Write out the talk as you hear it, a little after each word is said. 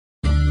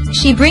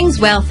She brings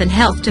wealth and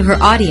health to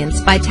her audience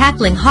by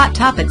tackling hot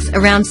topics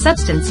around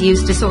substance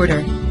use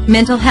disorder,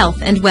 mental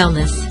health and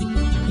wellness.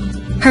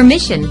 Her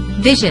mission,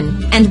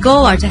 vision, and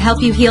goal are to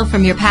help you heal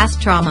from your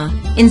past trauma,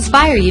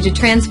 inspire you to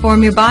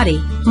transform your body,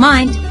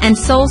 mind, and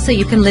soul so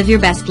you can live your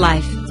best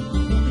life.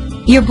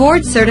 Your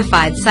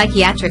board-certified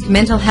psychiatric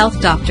mental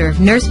health doctor,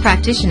 nurse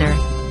practitioner,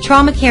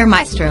 trauma care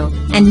maestro,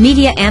 and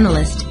media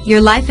analyst,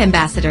 your life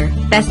ambassador,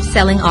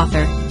 best-selling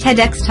author,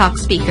 TEDx Talk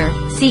speaker,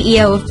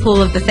 CEO of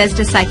Pool of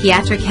Bethesda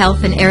Psychiatric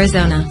Health in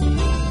Arizona.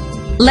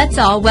 Let's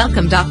all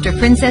welcome Dr.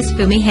 Princess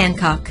Fumi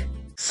Hancock.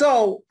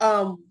 So,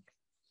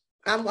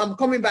 I'm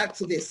coming back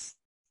to this.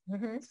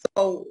 Mm-hmm.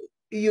 So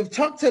you've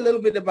talked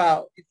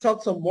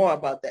some more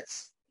about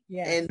this.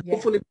 Yes, and yes.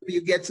 hopefully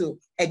you get to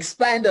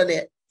expand on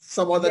it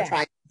some other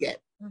time again.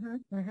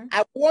 Mm-hmm, mm-hmm.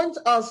 I want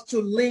us to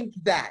link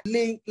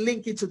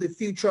it to the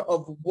future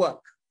of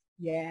work.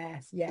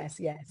 Yes. You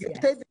say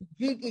the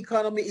gig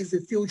economy is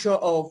the future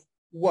of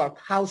work.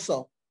 How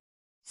so?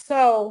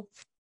 So,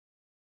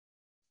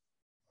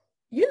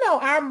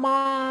 our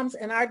moms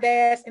and our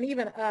dads and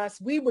even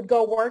us, we would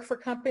go work for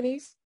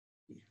companies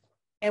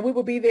and we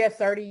would be there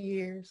 30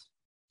 years,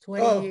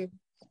 20 years.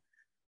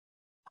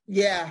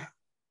 Yeah.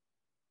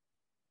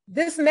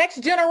 This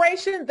next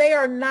generation, they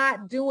are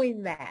not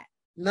doing that.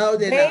 No,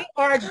 they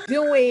are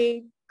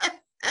doing,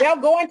 they'll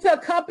go into a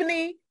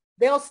company,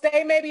 they'll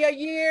stay maybe a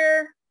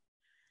year,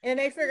 and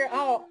they figure,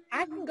 oh,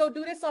 I can go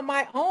do this on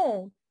my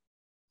own.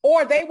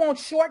 Or they want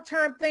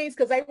short-term things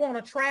because they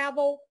want to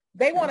travel.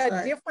 They want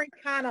a different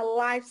kind of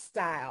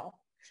lifestyle.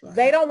 Right.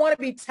 They don't want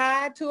to be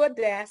tied to a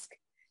desk.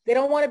 They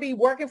don't want to be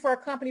working for a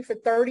company for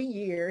 30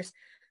 years.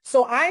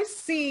 So I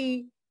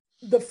see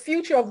the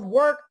future of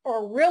work,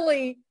 or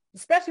really,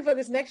 especially for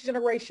this next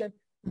generation,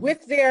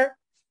 with their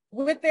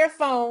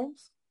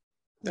phones.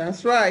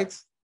 That's right.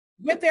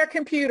 With their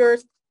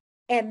computers,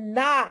 and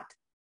not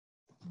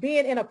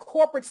being in a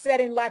corporate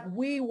setting like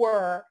we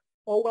were,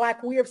 or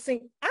like we have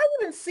seen. I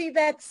even see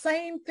that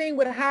same thing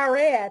with higher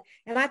ed.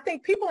 And I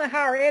think people in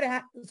higher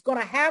ed is going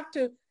to have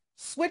to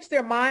switch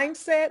their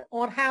mindset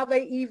on how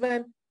they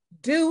even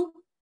do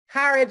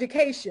higher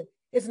education.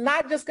 It's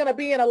not just going to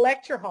be in a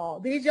lecture hall.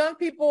 These young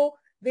people,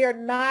 they're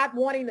not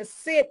wanting to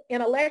sit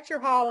in a lecture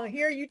hall and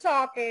hear you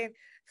talking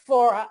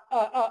for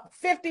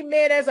 50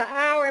 minutes, an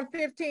hour and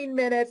 15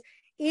 minutes.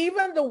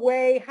 Even the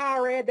way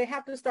higher ed, they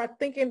have to start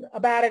thinking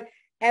about it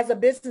as a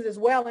business as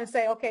well and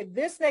say, okay,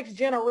 this next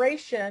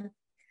generation,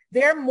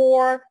 they're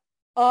more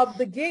of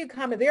the gig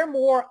economy. They're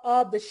more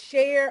of the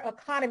share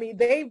economy.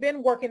 They've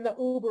been working the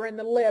Uber and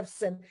the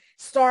Lyfts and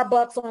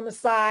Starbucks on the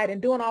side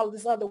and doing all of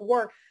this other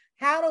work.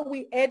 How do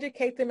we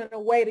educate them in a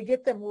way to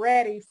get them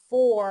ready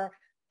for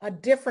a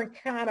different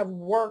kind of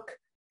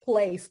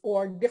workplace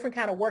or different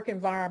kind of work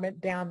environment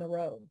down the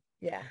road?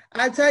 Yeah.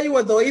 I tell you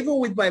what, though, even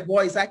with my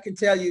boys, I can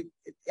tell you,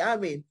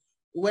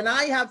 when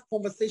I have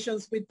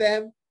conversations with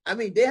them,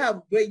 they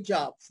have great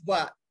jobs,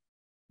 but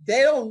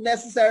they don't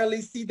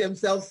necessarily see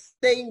themselves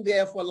staying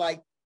there for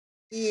like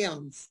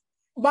eons.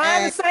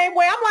 By the same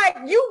way, I'm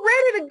like, you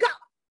ready to go?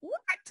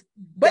 What?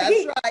 But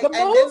the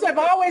moves have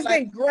always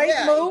been great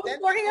moves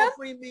for him.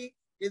 Offering me,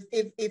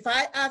 if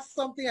I ask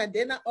something and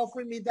they're not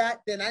offering me that,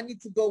 then I need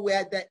to go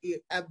where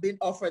I've been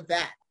offered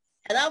that.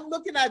 And I'm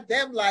looking at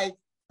them like,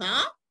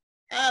 huh?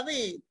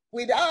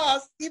 With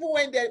us, even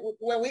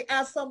when we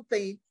ask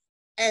something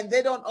and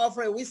they don't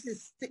offer it, we still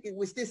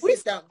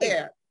sit down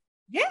there.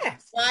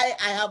 Yes. Why,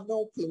 I have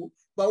no clue.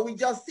 But we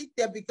just sit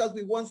there because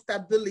we want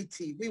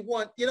stability. We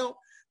want,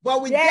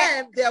 but with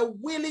them, they're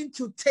willing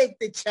to take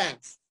the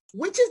chance,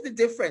 which is the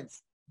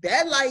difference.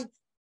 They're like,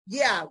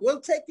 yeah,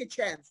 we'll take a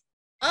chance.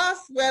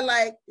 Us, we're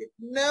like,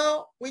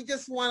 no, we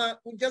just want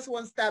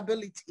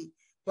stability.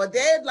 But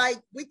they're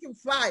like, we can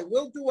fly.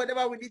 We'll do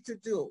whatever we need to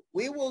do.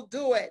 We will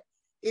do it.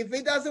 If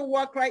it doesn't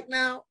work right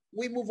now,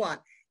 we move on.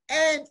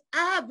 And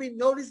I have been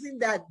noticing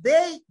that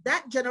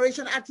that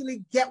generation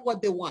actually get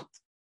what they want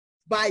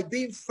by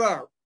being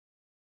firm.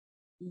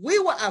 We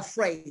were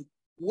afraid.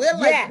 We're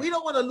like, we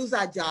don't want to lose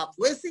our jobs.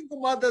 We're single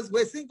mothers.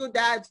 We're single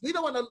dads. We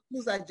don't want to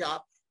lose our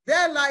job.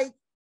 They're like,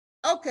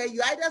 okay,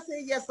 you either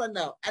say yes or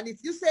no. And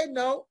if you say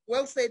no,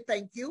 we'll say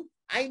thank you.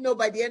 I know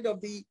by the end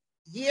of the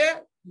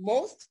year,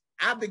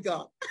 I'll be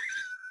gone.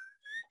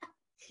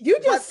 You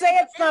just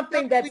said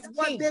something that's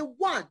what key. They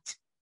want.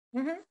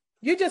 Mm-hmm.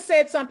 You just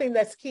said something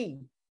that's key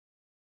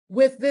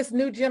with this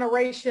new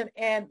generation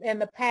and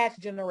the past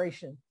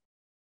generation.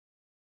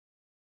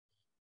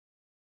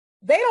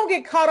 They don't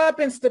get caught up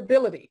in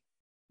stability.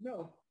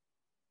 No.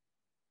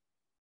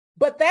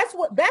 But that's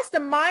the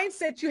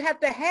mindset you have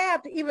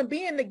to even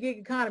be in the gig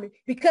economy,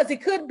 because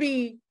it could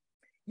be,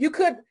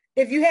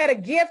 if you had a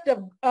gift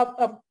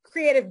of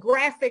creative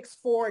graphics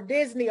for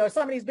Disney or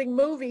some of these big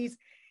movies,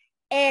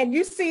 and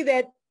you see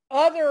that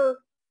other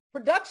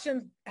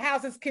production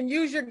houses can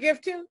use your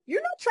gift too,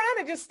 you're not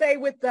trying to just stay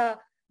with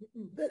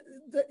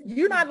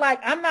you're not like,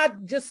 I'm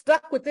not just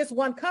stuck with this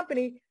one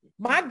company.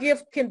 My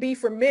gift can be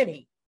for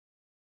many,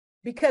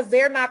 because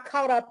they're not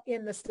caught up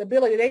in the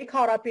stability. They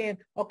caught up in,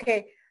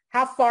 okay,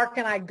 how far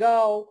can I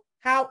go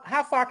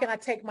how far can I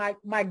take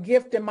my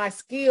gift and my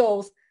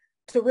skills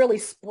to really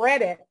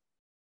spread it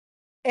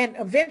and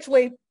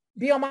eventually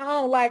be on my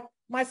own? Like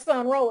my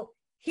son Roland,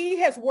 he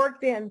has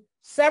worked in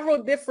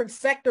several different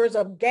sectors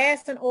of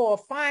gas and oil,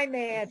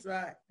 finance,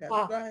 That's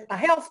right.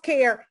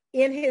 Healthcare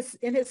in his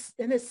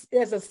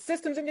as a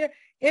systems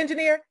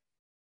engineer.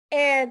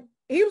 And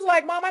he was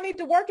like, Mom, I need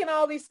to work in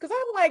all these, because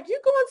I'm like, you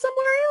going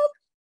somewhere else?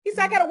 He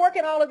said, I got to work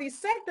in all of these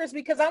sectors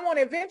because I want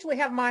to eventually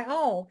have my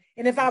own.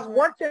 And if I've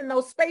worked in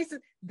those spaces,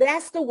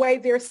 that's the way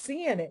they're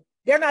seeing it.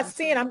 They're not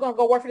seeing I'm going to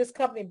go work for this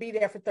company and be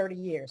there for 30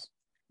 years.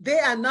 They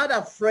are not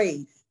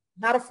afraid.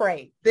 Not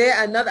afraid. They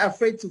are not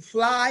afraid to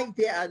fly.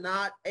 They are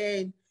not.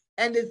 And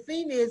the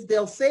thing is,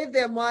 they'll save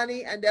their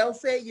money and they'll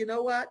say, you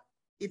know what?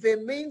 If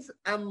it means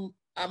I'm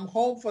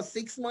home for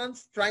 6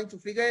 months trying to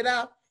figure it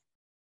out,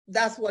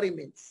 that's what it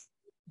means.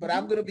 But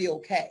I'm going to be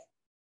okay.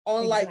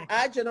 Unlike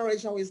our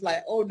generation is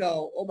like, oh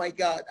no, oh my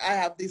God, I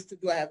have this to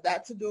do, I have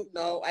that to do.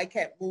 No, I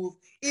can't move.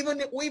 Even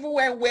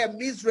when we're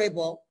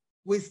miserable,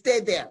 we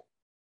stay there.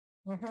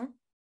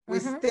 We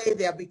stay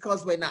there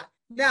because we're not.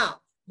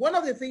 Now, one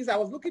of the things I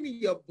was looking in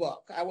your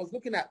book, I was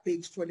looking at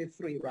page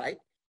 23, right?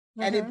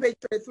 And in page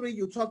 23,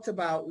 you talked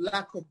about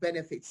lack of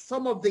benefits.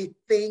 Some of the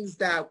things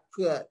that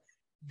could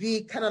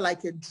be kind of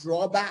like a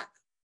drawback.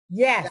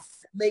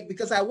 Yes.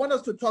 Because I want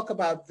us to talk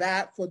about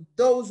that for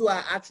those who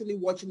are actually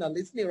watching or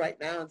listening right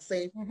now and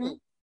saying,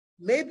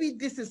 maybe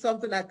this is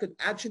something I could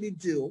actually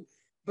do.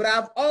 But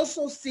I've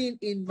also seen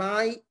in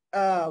my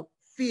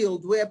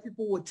field where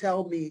people would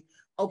tell me,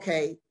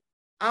 okay,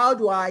 how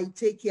do I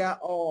take care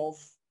of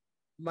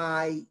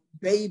my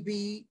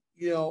baby,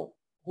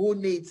 who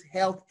needs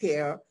health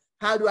care?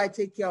 How do I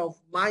take care of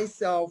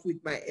myself with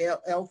my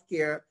health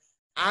care?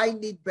 I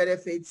need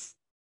benefits.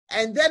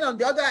 And then on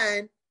the other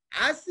hand,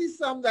 I see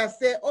some that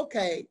say,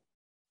 okay,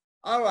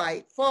 all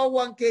right,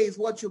 401k is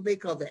what you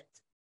make of it.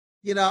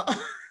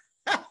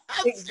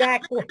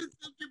 Exactly.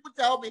 People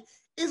tell me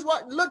is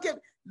what look at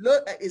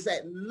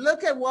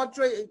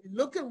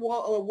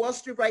Wall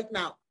Street right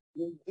now.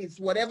 It's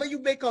whatever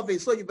you make of it.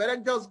 So you better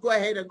just go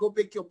ahead and go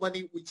make your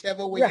money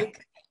whichever way you can.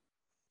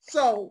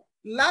 So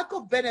lack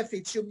of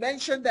benefits, you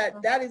mentioned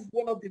that is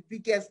one of the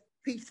biggest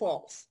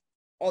pitfalls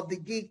of the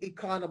gig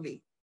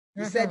economy.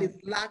 You said it's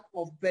lack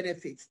of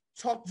benefits.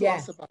 Talk to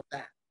us about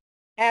that.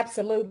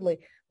 Absolutely.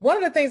 One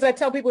of the things I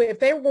tell people, if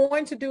they're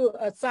going to do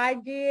a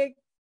side gig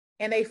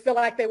and they feel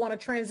like they want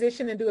to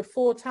transition and do it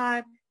full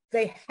time,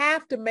 they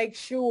have to make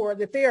sure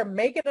that they are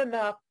making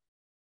enough.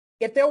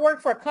 If they're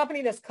working for a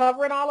company that's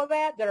covering all of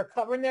that are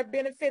covering their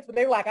benefits, but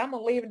they're like, I'm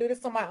going to leave and do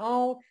this on my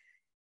own.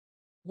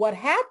 What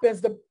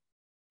happens,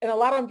 and a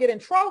lot of them get in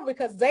trouble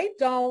because they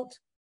don't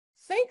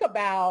think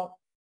about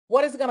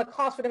what is going to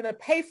cost for them to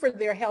pay for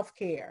their health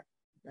care.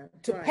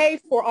 To pay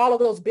for all of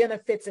those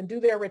benefits and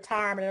do their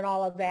retirement and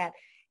all of that.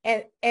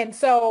 And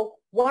so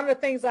one of the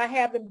things I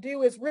have them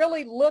do is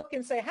really look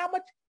and say, how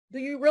much do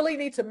you really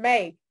need to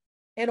make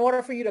in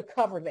order for you to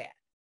cover that?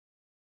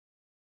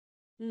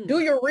 Do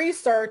your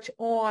research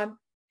on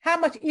how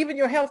much even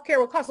your health care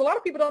will cost. A lot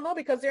of people don't know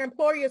because their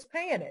employer is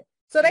paying it.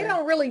 So they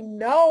don't really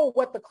know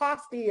what the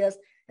cost is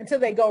until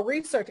they go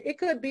research. It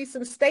could be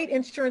some state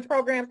insurance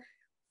programs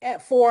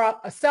for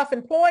a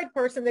self-employed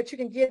person that you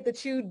can get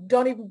that you're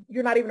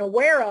not even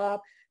aware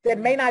of, that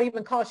may not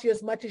even cost you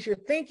as much as you're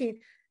thinking.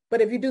 But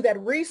if you do that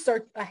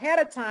research ahead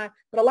of time,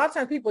 but a lot of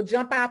times people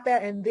jump out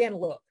there and then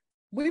look.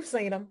 We've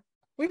seen them.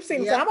 So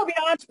I'm going to be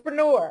an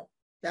entrepreneur.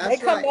 They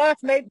come to us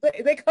and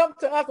they come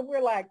to us and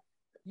we're like,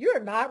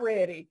 you're not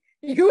ready.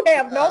 You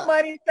have no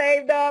money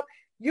saved up.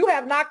 You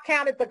have not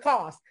counted the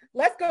cost.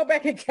 Let's go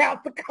back and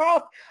count the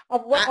cost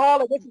of what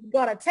all of this is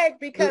going to take,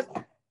 because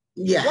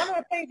one of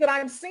the things that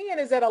I'm seeing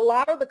is that a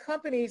lot of the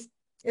companies,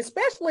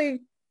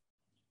 especially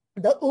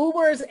the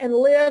Ubers and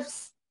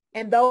Lyfts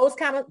and those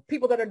kind of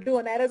people that are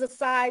doing that as a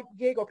side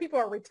gig, or people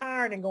are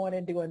retiring and going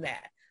and doing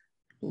that,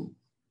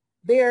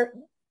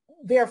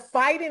 they're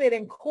fighting it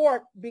in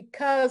court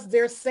because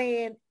they're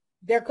saying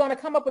they're going to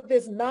come up with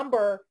this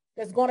number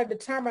that's going to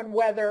determine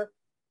whether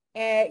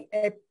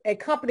a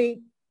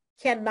company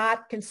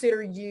cannot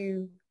consider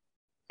you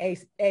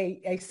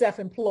a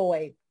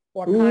self-employed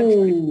or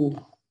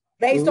contract.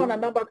 Based on the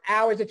number of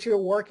hours that you're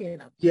working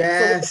them.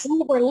 Yes. So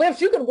with Uber and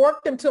Lyft, you can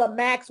work them to a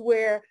max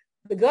where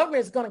the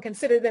government is going to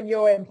consider them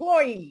your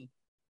employee.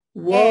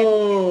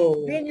 Whoa.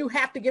 And then you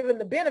have to give them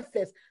the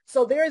benefits.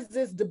 So there's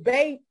this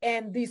debate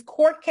and these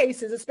court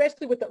cases,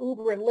 especially with the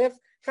Uber and Lyft,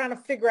 trying to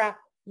figure out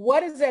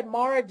what is that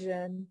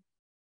margin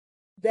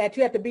that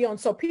you have to be on.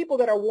 So people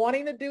that are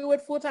wanting to do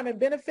it full-time and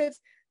benefits,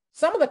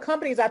 some of the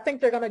companies, I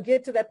think they're going to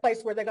get to that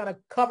place where they're going to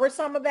cover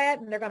some of that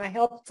and they're going to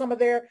help some of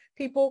their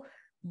people.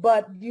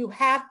 But you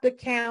have to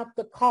count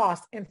the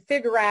cost and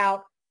figure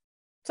out.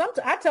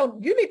 I tell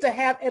them you need to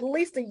have at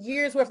least a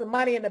year's worth of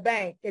money in the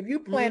bank if you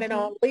planning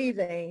on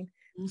leaving.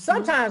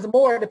 Sometimes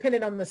more,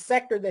 depending on the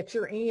sector that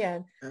you're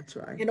in. That's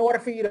right. In order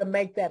for you to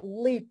make that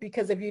leap,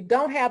 because if you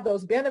don't have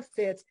those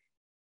benefits,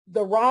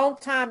 the wrong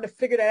time to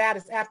figure that out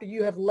is after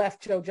you have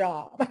left your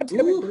job.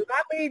 Do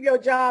not leave your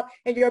job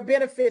and your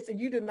benefits and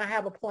you do not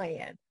have a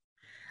plan.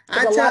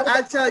 I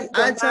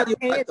tell you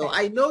what, though.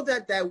 I know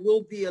that there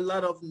will be a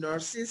lot of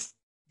nurses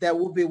that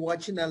will be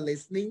watching and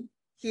listening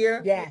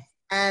here. Yes.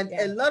 And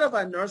a lot of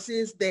our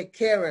nurses, they're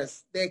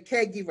carers, they're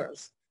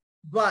caregivers.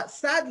 But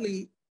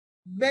sadly,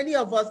 many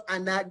of us are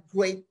not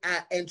great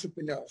at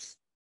entrepreneurs.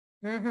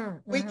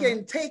 We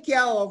can take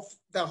care of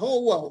the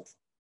whole world.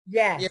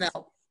 Yes. You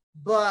know,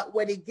 but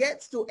when it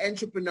gets to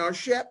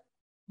entrepreneurship,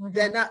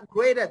 they're not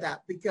great at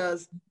that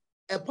because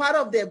a part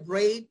of their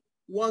brain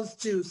wants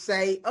to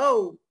say,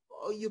 oh,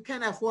 you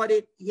can't afford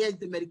it. Here's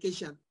the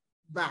medication.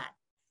 Bye.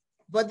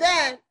 But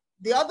then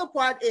the other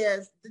part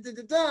is,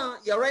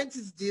 your rent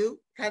is due.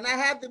 Can I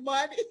have the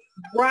money?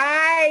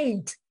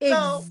 Right.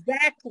 So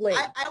exactly.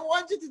 I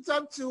want you to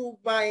talk to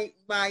my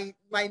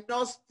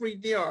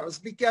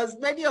nursepreneurs because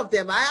many of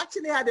them, I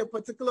actually had a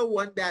particular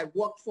one that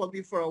worked for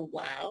me for a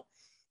while.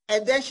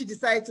 And then she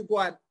decided to go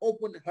and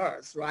open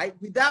hers, right?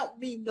 Without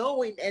me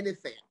knowing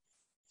anything.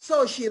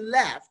 So she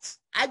left.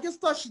 I just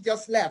thought she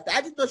just left.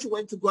 I didn't know she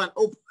went to go and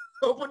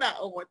open her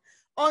own.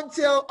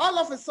 Until all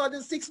of a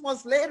sudden, 6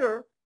 months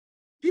later,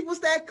 people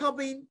started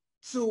coming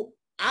to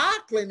our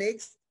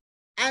clinics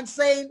and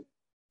saying,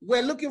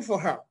 we're looking for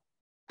her.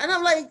 And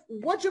I'm like,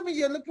 what do you mean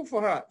you're looking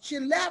for her? She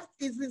left.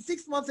 It's been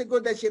 6 months ago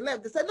that she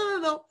left. They said,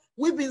 no.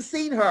 We've been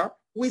seeing her.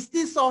 We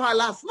still saw her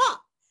last month.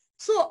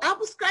 So I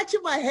was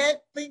scratching my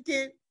head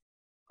thinking,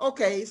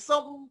 okay,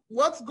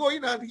 what's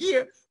going on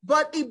here?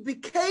 But it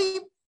became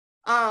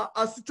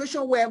a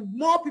situation where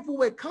more people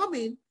were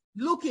coming,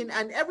 looking,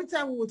 and every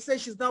time we would say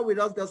she's not with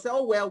us, they'll say,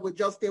 oh, well, we'll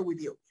just stay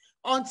with you.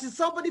 Until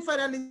somebody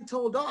finally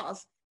told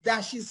us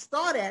that she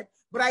started,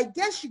 but I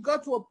guess she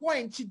got to a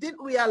point she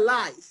didn't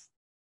realize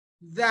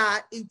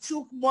that it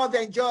took more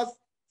than just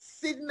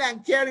sitting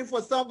and caring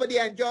for somebody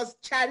and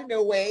just chatting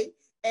away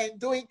and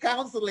doing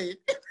counseling.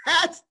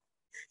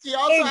 She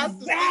also has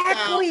to sit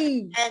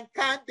down and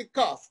count the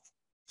cost.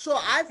 So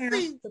I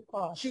think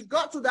she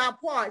got to that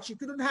point, she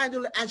couldn't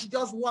handle it, and she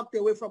just walked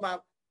away from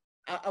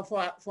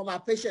our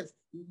patients,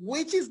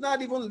 which is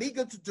not even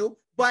legal to do,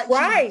 but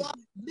she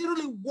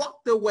literally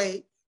walked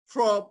away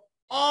from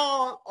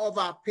all of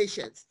our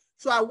patients.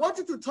 So I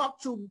wanted to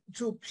talk to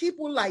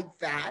people like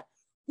that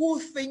who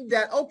think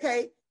that,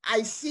 okay,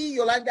 I see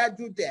Yolanda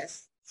do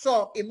this,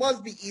 so it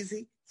must be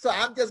easy. So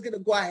I'm just going to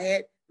go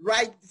ahead,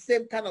 write the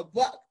same kind of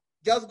book.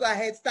 Just go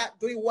ahead, start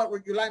doing what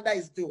Yolanda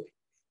is doing.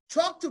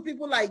 Talk to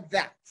people like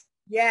that.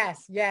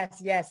 Yes.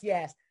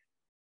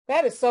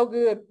 That is so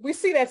good. We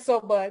see that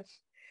so much.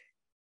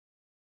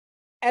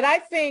 And I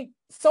think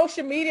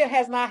social media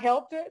has not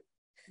helped it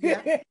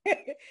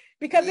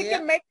because it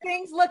can make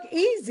things look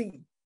easy.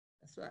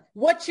 That's right.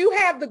 What you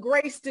have the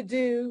grace to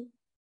do,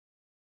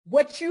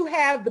 what you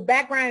have the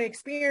background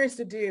experience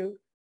to do,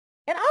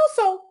 and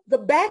also the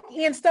back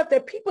end stuff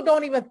that people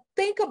don't even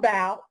think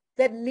about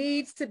that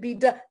needs to be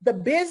done, the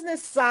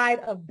business side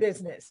of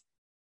business.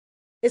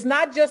 It's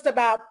not just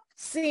about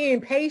seeing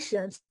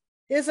patients.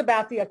 It's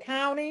about the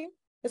accounting.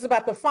 It's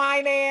about the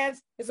finance.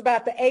 It's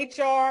about the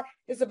HR.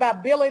 It's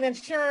about billing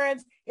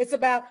insurance. It's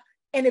about,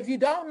 and if you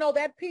don't know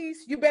that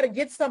piece, you better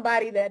get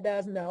somebody that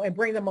does know and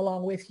bring them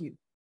along with you.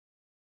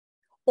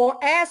 Or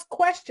ask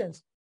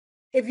questions.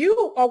 If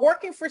you are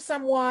working for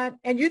someone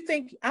and you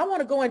think, I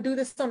want to go and do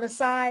this on the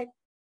side,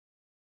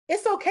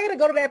 it's okay to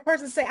go to that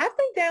person and say, I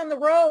think down the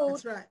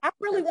road, I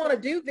really want to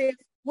do this.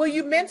 Will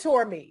you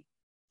mentor me?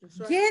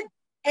 Get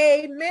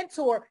a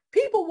mentor.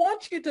 People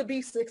want you to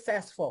be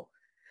successful.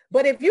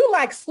 But if you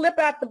like slip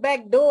out the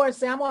back door and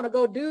say, I'm going to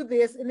go do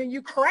this, and then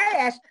you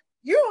crash,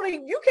 you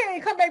can't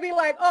even come back and be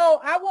like,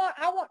 oh, I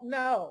want,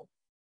 no.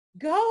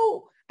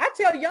 Go. I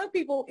tell young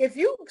people, if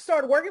you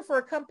start working for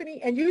a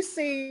company and you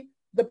see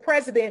the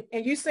president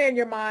and you say in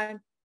your mind,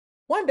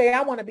 one day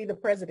I want to be the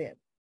president.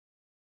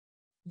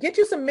 Get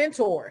you some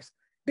mentors,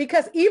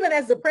 because even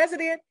as the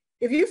president,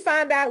 if you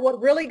find out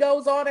what really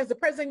goes on as the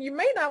president, you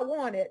may not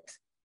want it.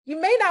 You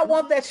may not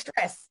want that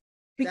stress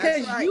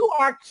because you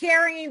are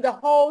carrying the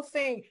whole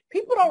thing.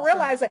 People don't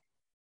realize that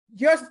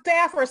your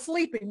staff are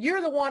sleeping.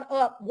 You're the one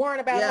up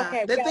worrying about,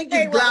 okay. They think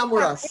it's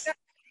glamorous.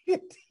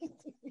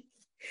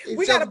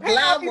 We got to pay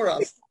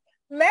glamorous.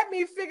 Let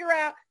me figure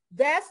out.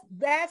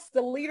 That's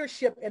the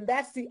leadership, and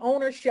that's the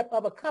ownership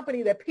of a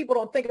company that people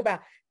don't think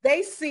about.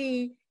 They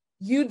see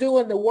you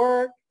doing the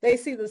work. They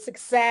see the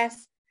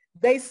success.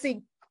 They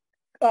see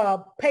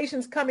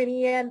patients coming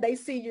in. They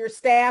see your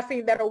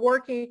staffing that are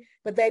working,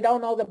 but they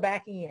don't know the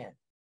back end.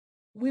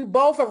 We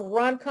both have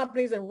run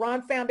companies and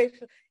run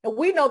foundations, and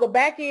we know the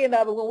back end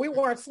of it when we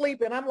weren't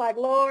sleeping. I'm like,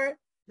 Lord,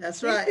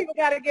 that's right. People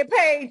got to get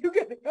paid. You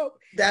got to go.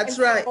 That's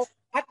right. So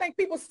I think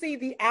people see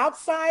the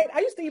outside. I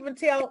used to even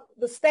tell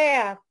the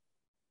staff,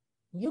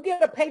 you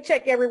get a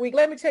paycheck every week.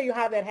 Let me tell you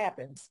how that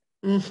happens.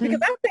 Mm-hmm. Because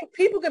I think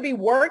people can be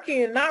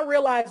working and not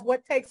realize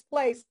what takes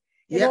place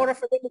in order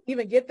for them to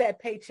even get that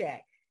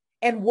paycheck.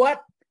 And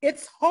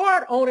it's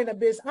hard owning a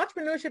business.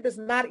 Entrepreneurship is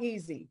not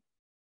easy.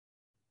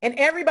 And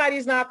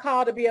everybody's not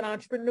called to be an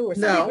entrepreneur.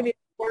 Some people need to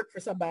work for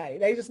somebody.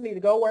 They just need to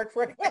go work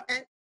for it.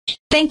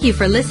 Thank you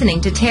for listening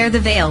to Tear the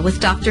Veil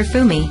with Dr.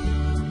 Fumi.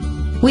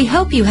 We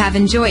hope you have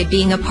enjoyed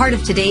being a part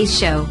of today's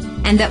show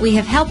and that we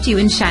have helped you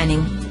in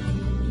shining.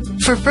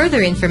 For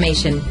further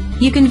information,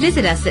 you can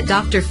visit us at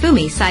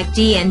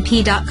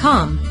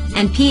drfumiPsychdNP.com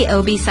and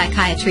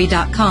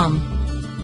pobpsychiatry.com.